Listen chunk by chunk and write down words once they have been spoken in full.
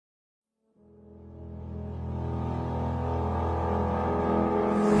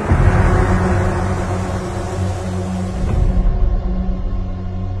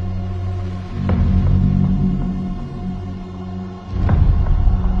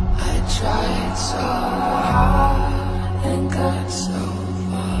so hard and got so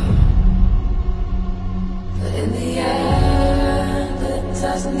far, but in the end it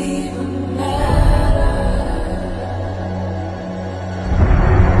doesn't even matter.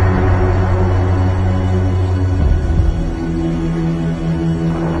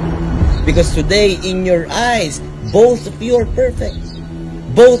 Because today, in your eyes, both of you are perfect.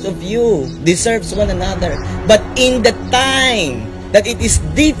 Both of you deserves one another. But in the time that it is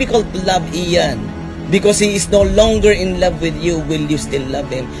difficult to love Ian, because he is no longer in love with you, will you still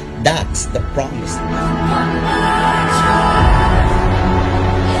love him? That's the promise.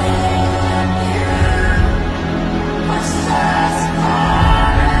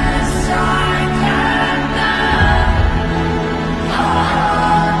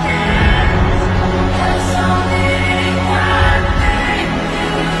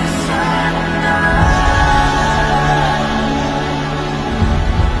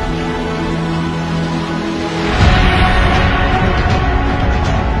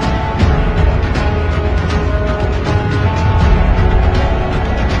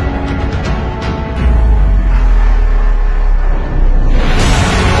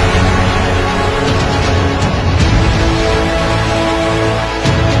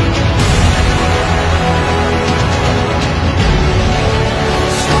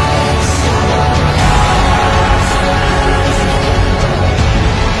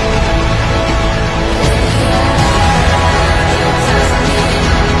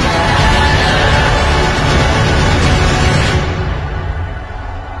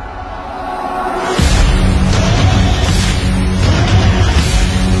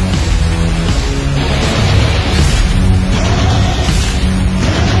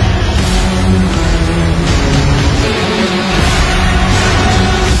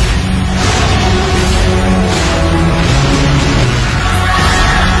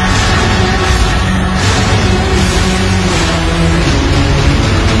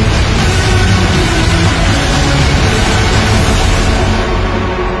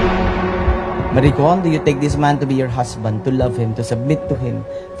 Maricon, do you take this man to be your husband, to love him, to submit to him,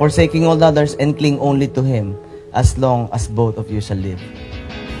 forsaking all others and cling only to him, as long as both of you shall live?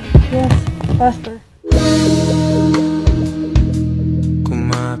 Yes, Pastor.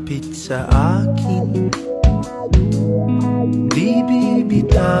 Kumapit sa akin, di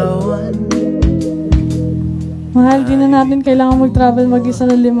bibitawan. Mahal, di na natin kailangan mag-travel mag-isa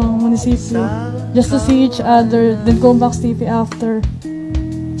na 5 munisipyo just to see each other, then go back Stevie after.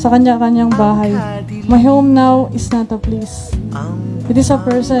 Sa kanya-kanyang bahay. My home now is not a place. It is a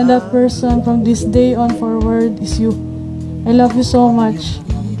person, and that person from this day on forward is you. I love you so much.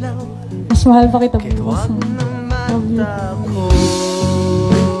 Mas mahal pa kita bukas. Love you.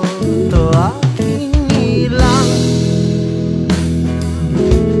 Ito aking ilang.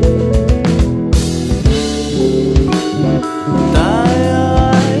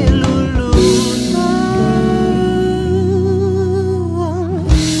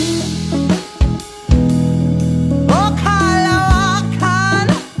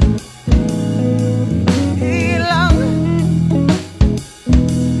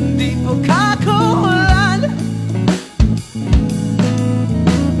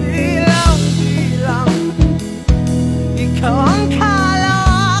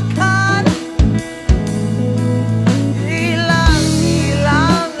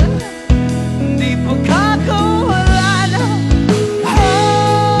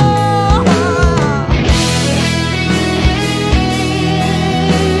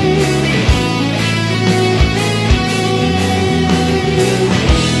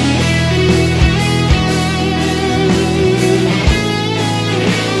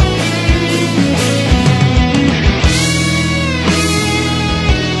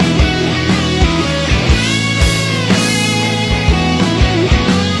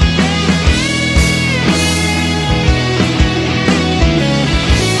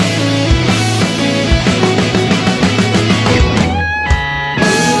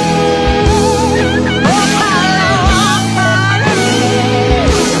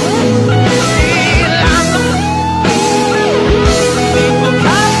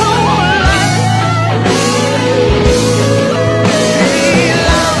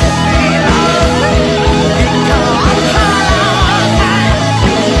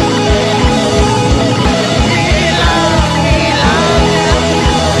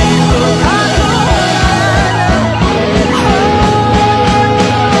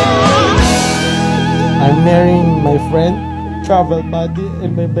 Marrying my friend, travel buddy,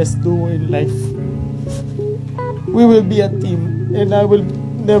 and my best duo in life. We will be a team, and I will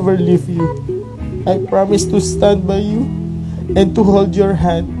never leave you. I promise to stand by you and to hold your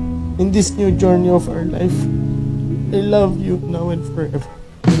hand in this new journey of our life. I love you now and forever.